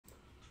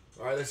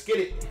right, let's get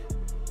it.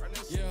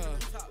 Yeah.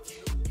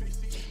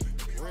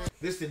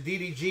 This the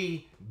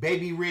DDG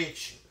Baby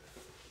Rich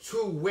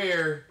to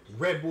wear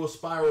Red Bull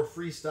Spiral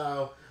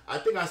Freestyle. I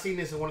think I seen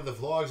this in one of the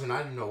vlogs and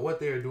I didn't know what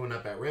they were doing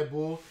up at Red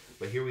Bull,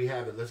 but here we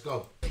have it. Let's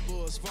go. Red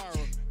Bull Spiral.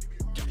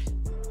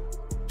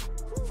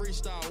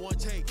 Freestyle, one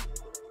take.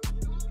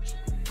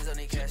 There's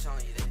only cash on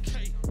you then.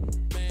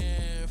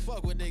 Man,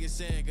 fuck what niggas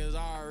saying, cause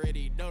I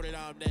already know that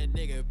I'm that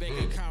nigga. Bank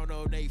account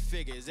on they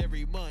figures.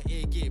 Every month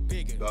it get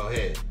bigger. Go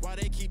ahead. Why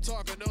they keep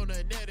talking on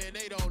the net and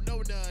they don't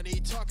know none? He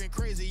talking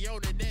crazy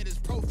on the net, his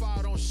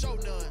profile don't show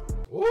none.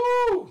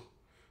 Woo!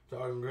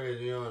 Talking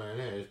crazy on the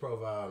net, his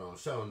profile don't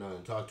show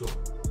nothing. Talk to him.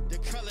 The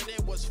color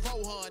then was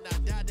 400. I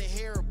dyed the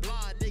hair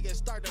blonde. Niggas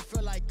start to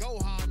feel like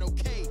Gohan,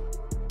 okay?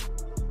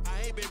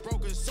 I ain't been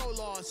broken so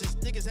long since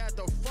niggas had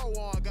the fro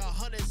on. Got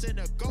hundreds in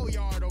the go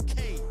yard,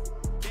 okay?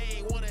 They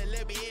ain't wanna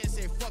let me in,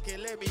 say fuck it,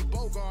 let me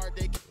bogart.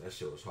 That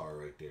shit was hard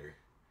right there.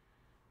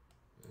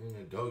 In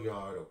the go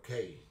yard,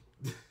 okay.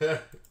 They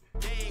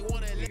ain't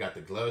wanna He got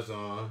the gloves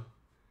on.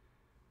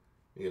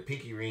 He got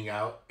pinky ring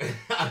out.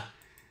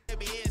 let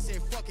me in, say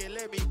fuck it,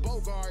 let me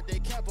bogart. They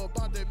cap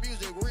about the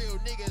music, real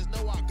niggas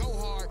know I go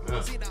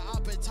hard. Seen an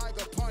op and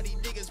tiger party,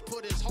 niggas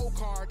put his whole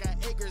car.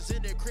 Got acres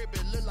in the crib,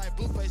 it look like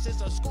Blueface,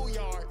 it's a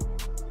schoolyard.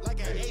 Like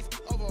an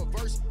eighth of a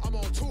verse, I'm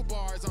on 2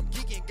 bars. I'm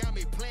geeking, got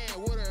me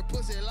playing with her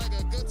pussy like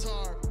a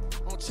guitar.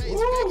 On Chase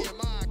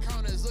Bank, my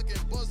account is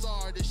looking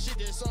bizarre. The shit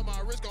that's on my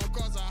wrist gon'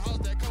 cost a house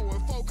that come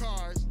with 4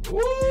 cars.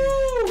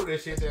 Woo!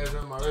 That shit that's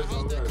on my wrist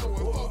House that come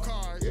with 4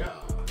 cars. Yeah.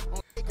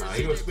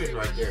 He was spitting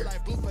right there.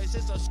 Like Blueface,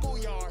 it's a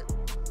schoolyard.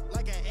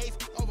 Like an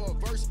eighth of a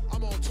verse,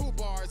 I'm on 2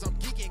 bars. I'm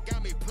geeking,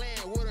 got me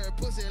playing with her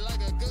pussy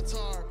like a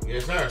guitar.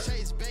 Yes, sir.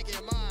 Chase Bank,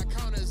 my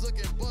account is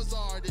looking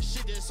bizarre. The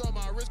shit that's on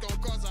my wrist gon'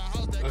 cost a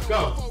house that Let's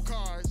come go. with 4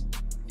 cars.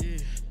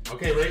 Yeah.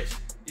 Okay, Rich.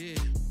 Yeah.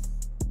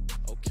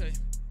 Okay.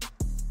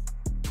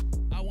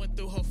 I went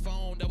through her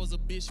phone, that was a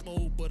bitch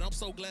move. But I'm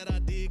so glad I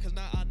did, cause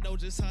now I know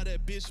just how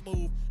that bitch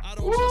move. I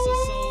don't trust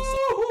her soul,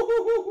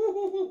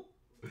 so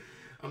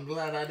I'm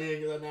glad I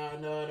did, because now I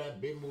know that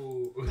big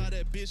move. how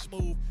that bitch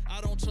move.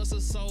 I don't trust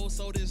her soul,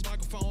 so this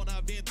microphone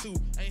I've been to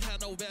ain't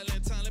had no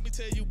Valentine. Let me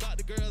tell you about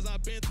the girls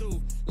I've been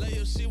through.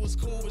 Leia, she was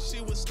cool, but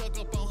she was stuck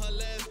up on her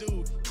last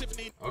dude.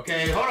 Tiffany.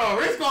 Okay, hold on.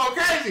 Rich going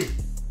crazy.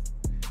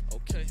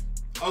 Okay.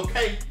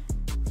 Okay.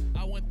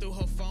 I went through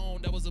her phone,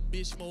 that was a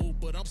bitch move.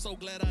 But I'm so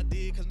glad I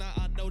did, cause now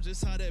I know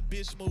just how that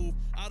bitch move.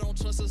 I don't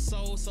trust her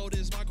soul, so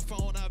this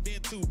microphone I've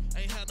been to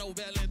ain't had no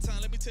Valentine.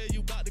 Let me tell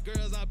you about the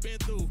girls I've been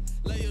through.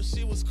 Leia,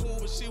 she was cool,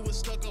 but she was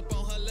stuck up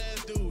on her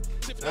last dude.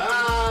 Tiffany,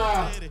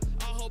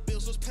 all her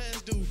bills was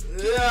past due.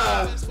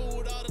 Yeah. Fast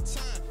food all the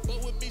time,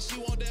 but with me she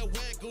want that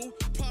Wagyu.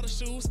 Prada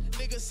shoes,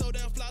 nigga so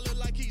damn fly, look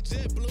like he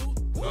jet blue.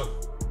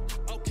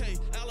 Okay,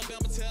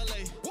 Alabama to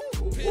LA.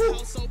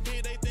 Penthouse so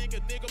big they think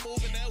a nigga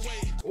moving that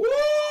way. Woo!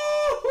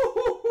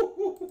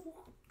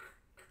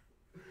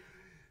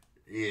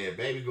 Yeah,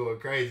 baby going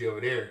crazy over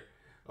there.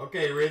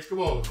 Okay, Rich, come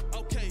on.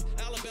 Okay,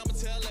 Alabama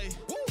to LA.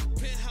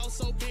 Penthouse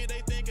so big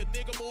they think a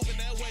nigga moving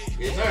that way.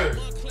 Yes, sir.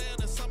 Montclair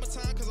in the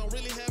summertime cause I'm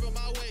really having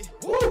my way.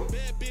 Woo!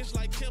 Bad bitch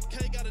like Kim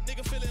K got a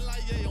nigga feeling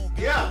like yeah on God.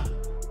 Yeah.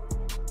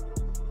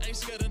 Ain't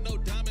scared of no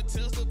diamond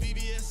Tesla.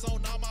 BBS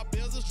on all my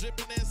bills is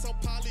dripping in some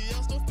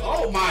polyester.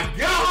 Oh my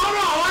God!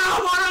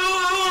 Hold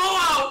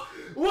on!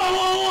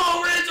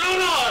 Whoa, Rich,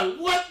 hold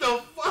on! What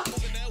the fuck?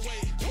 Moving that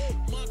way.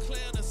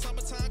 Montclair in the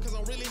summertime cause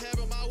I'm really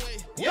having my way.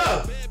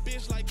 Yeah. Bad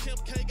bitch like Kim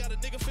K got a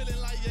nigga feeling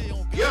like yeah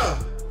on God.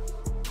 Yeah.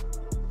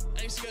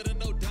 Ain't scared of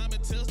no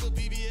diamond Tesla.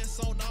 BBS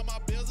on all my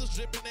bills is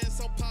dripping in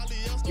some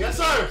polyester. Yes,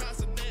 sir.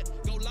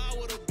 Go lie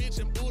with a bitch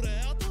and boot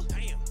her out there.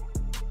 Damn.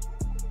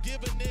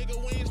 Give a nigga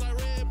wings like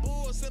Red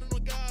Bull. Send him a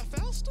guy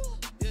faster.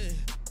 Yeah.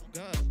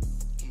 God.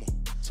 Come on.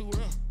 Too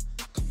rough.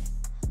 Come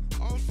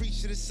on. All free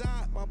to the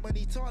side. My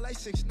money tall like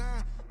 6'9".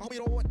 My homie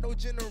don't want no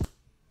general.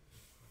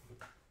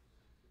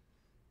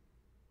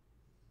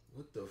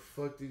 What the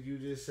fuck did you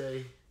just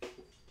say?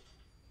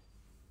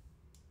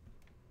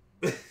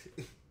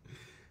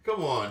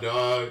 Come on,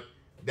 dog.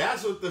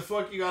 That's what the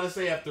fuck you gotta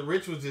say after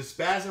Rich was just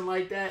spazzing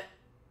like that?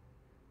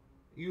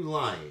 You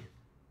lying.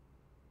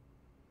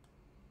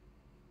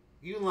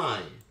 You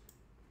lying.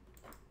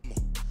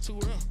 Too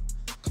rough.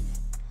 Come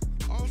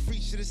on. All free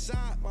to the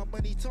side. My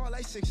money tall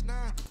like 6'9".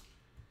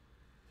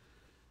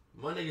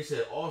 My nigga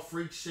said, all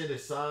freak shit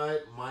aside,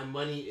 my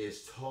money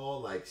is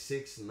tall like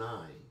 6'9".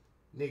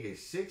 Nigga,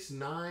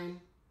 6'9"?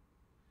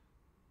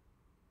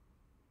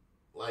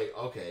 Like,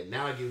 okay,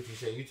 now I get what you're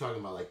saying. You're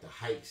talking about like the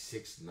height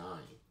 6'9".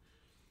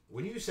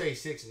 When you say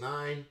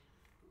 6'9",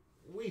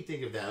 we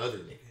think of that other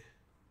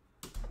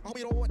nigga.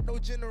 Homie don't want no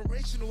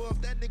generational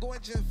of that nigga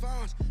went Gen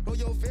 5s. Know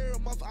your very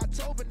month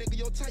October, nigga,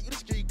 your tight, you the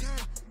street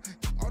guy.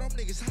 All them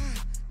niggas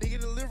high, nigga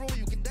the liberal,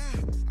 you can die.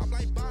 I'm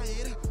like, bye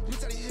hater. You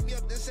try to hit me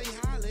up, then say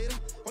hi later.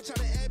 Don't try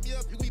to add me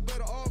up, you be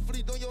better off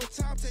really doing your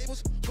top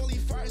tables. Fully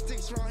fire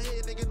sticks around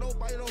here, nigga,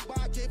 nobody don't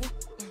buy cable.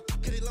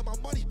 Cause they love my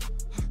money.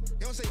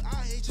 They don't say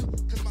I hate you,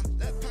 cause my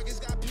left pockets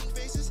got pink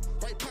faces,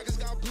 right pockets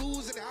got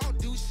blues, and I don't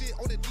do shit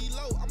on the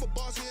D-low. I'm a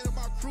boss here in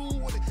my crew,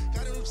 when it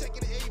got a new check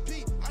in the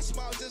AP.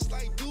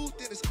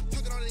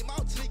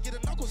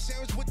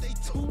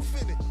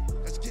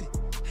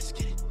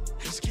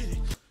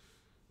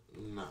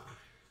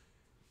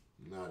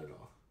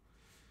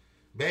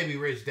 Baby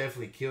Rich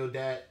definitely killed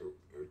that.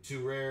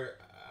 Too Rare.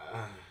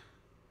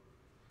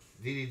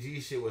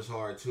 DDG shit was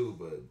hard too,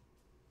 but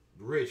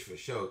Rich for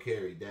sure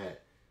carried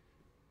that.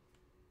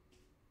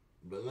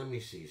 But let me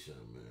see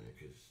something, man,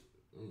 because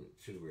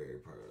Too Rare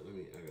part.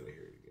 I gotta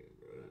hear it again,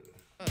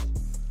 bro.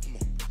 Come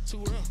on,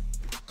 Too Rare.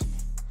 Come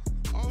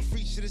on. All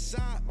free to the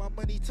side. My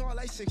money tall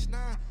like 6'9".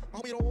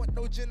 Homie don't want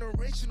no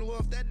generational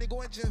wealth. That nigga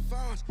want Gen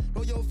 5s.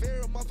 Know your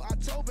very month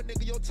October,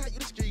 nigga. Your tight, you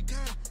the street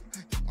kind.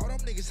 All them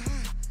niggas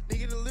high.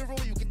 Nigga deliver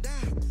you can die.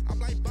 I'm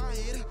like, bye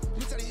hater.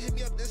 You try to hit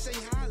me up, then say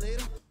hi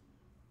later.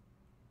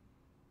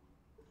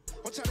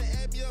 I'm trying to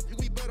add me up, you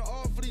be better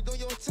off really on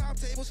your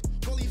timetables.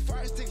 Only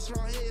 5 sticks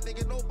around here,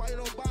 nigga. Nobody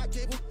don't buy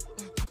cable.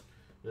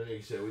 That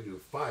nigga said we do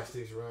 5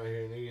 sticks around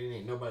here, nigga.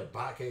 Ain't nobody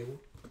buy cable.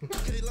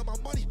 Cause they love my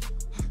money.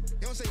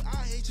 You don't say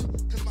I hate you,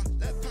 cause my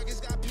left pockets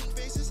got pink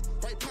faces,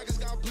 right pockets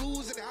got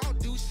blues, and I don't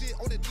do shit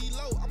on the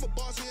D-low. I'm a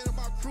boss here in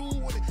my crew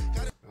when it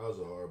got it. That was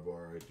a hard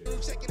bar right there.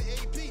 Checking the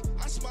AP,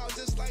 I smile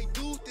just like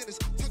dude thinners.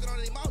 Tucking on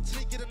their mouth till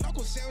they get a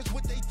knuckle sandwich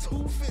with they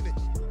tooth in it.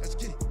 Let's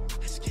get it,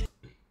 let's get it.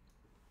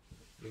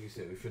 Nigga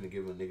said we finna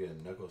give a nigga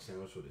a knuckle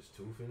sandwich with his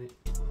tooth in it.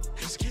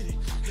 Let's get it,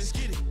 let's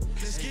get it,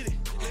 let's get it,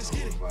 let's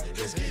get it,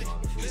 let's get it,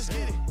 let's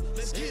get it,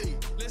 let's get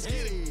it, let's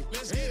get it,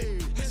 let's get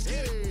it, let's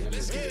get it,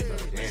 let's get it,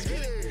 let's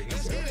get it,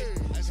 let's get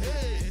it, let's get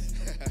it.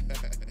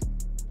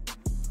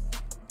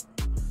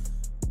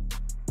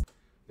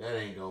 That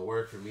ain't gonna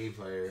work for me,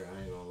 player.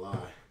 I ain't gonna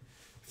lie.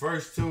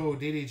 First two,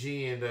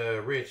 DDG and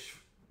Rich,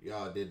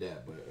 y'all did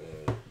that, but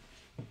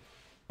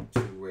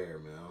Too Rare,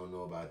 man. I don't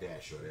know about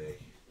that, Shorty.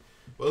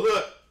 But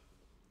look.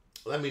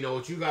 Let me know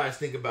what you guys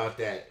think about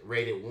that.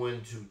 Rate it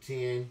 1 to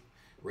 10.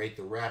 Rate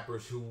the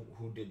rappers who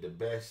did the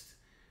best,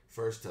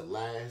 first to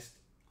last.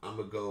 I'm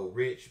gonna go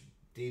Rich,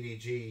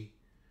 DDG,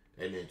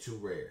 and then Too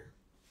Rare.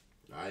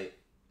 All right.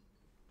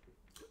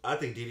 I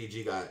think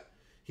DDG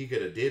he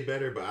could have did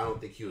better, but I don't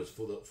think he was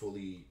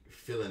fully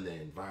feeling the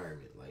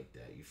environment like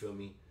that. You feel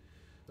me?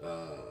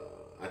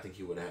 I think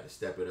he would have had to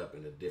step it up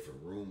in a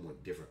different room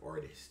with different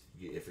artists.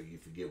 If you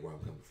forget where I'm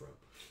coming from.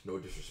 No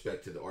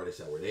disrespect to the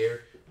artists that were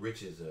there.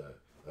 Rich is a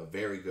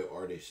very good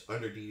artist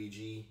under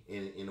DDG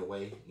in a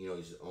way. You know,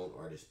 he's his own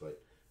artist,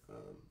 but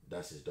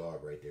that's his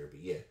dog right there.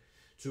 But yeah,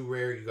 Too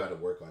Rare, you got to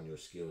work on your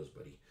skills,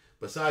 buddy.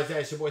 Besides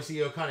that, it's your boy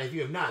Ceokana. If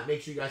you have not,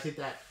 make sure you guys hit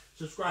that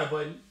subscribe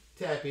button,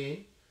 tap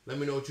in. Let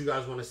me know what you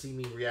guys want to see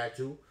me react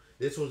to.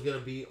 This one's going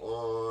to be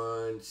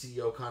on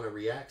Ceokana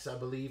Reacts, I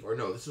believe. Or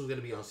no, this one's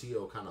going to be on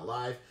Ceokana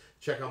Live.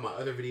 Check out my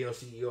other video,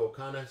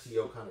 Ceokana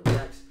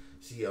Reacts,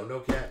 CEO No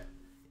Cap.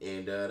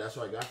 And that's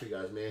what I got for you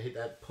guys, man. Hit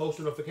that post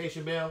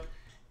notification bell.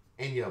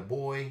 And your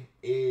boy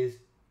is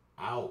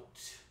out.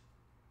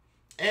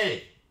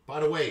 Hey, by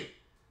the way,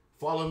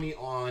 follow me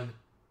on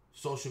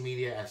social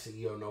media at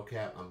CEO No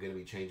Cap. I'm going to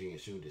be changing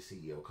it soon to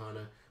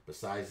Ceokana.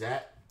 Besides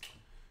that,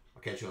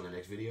 I'll catch you on the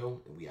next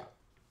video, and we out.